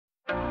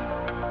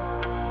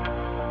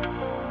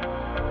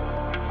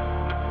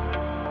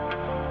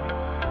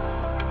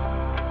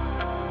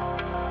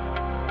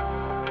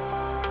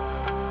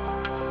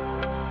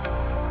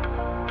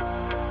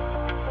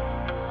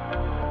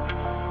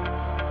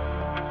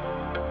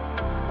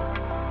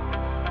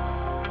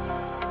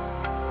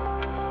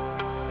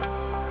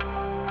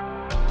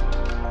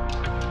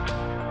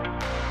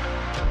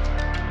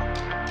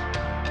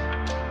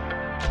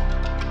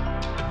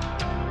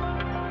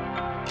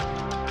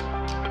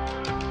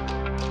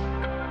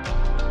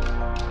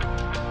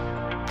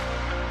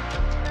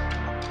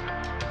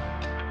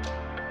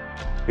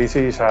This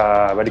is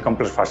a very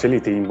complex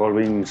facility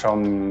involving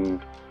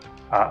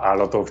a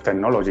lot of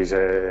technologies,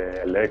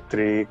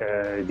 electric,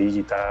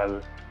 digital,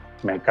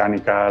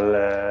 mechanical,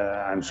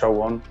 and so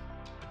on.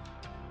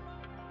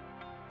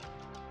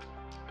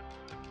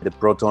 The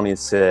proton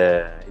is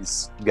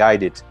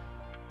guided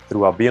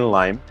through a beam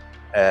line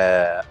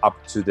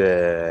up to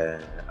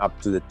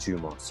the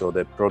tumor. So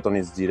the proton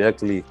is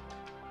directly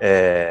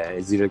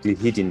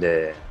hitting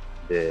the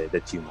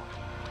tumor.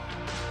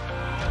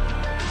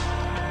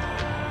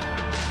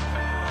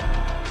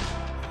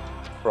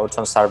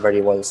 Protons are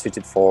very well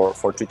suited for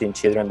treating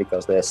children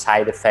because the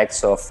side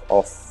effects of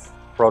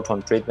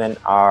proton treatment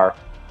are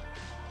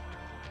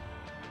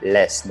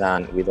less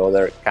than with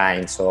other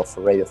kinds of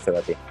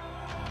radiotherapy.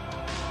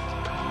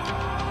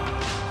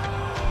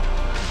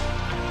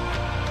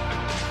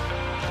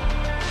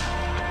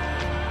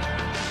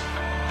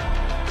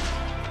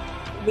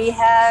 We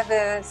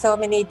have so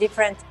many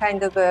different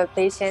kind of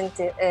patients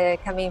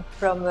coming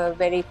from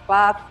very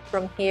far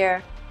from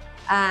here,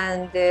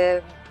 and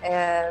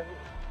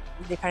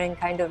different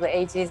kind of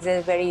ages,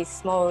 very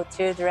small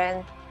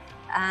children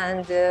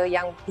and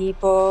young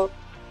people.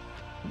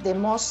 The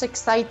most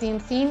exciting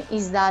thing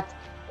is that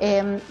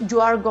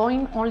you are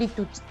going only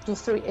to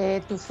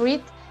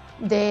treat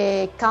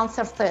the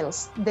cancer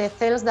cells. The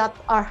cells that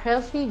are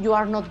healthy, you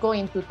are not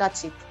going to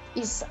touch it.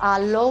 It's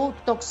a low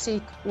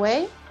toxic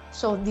way,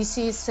 so this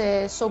is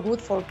so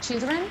good for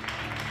children.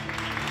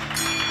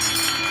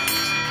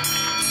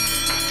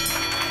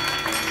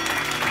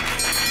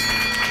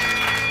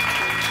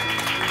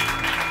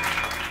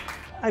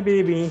 I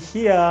believe in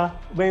here,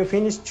 when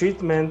finished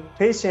treatment,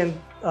 patient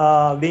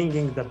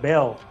ringing the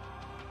bell.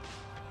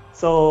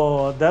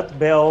 So that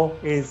bell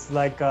is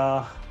like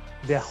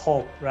their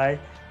hope, right?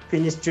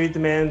 Finish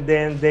treatment,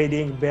 then they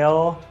ring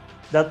bell.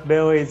 That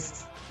bell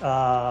is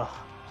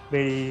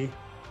very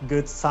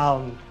good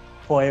sound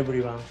for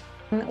everyone.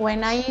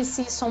 When I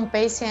see some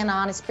patient,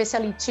 and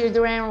especially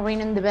children,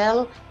 ringing the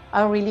bell,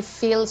 I really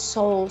feel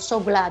so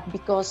glad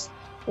because,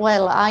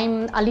 well,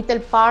 I'm a little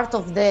part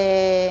of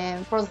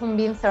the Proton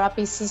Beam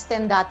Therapy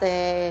system that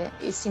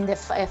is in the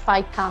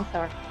fight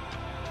cancer.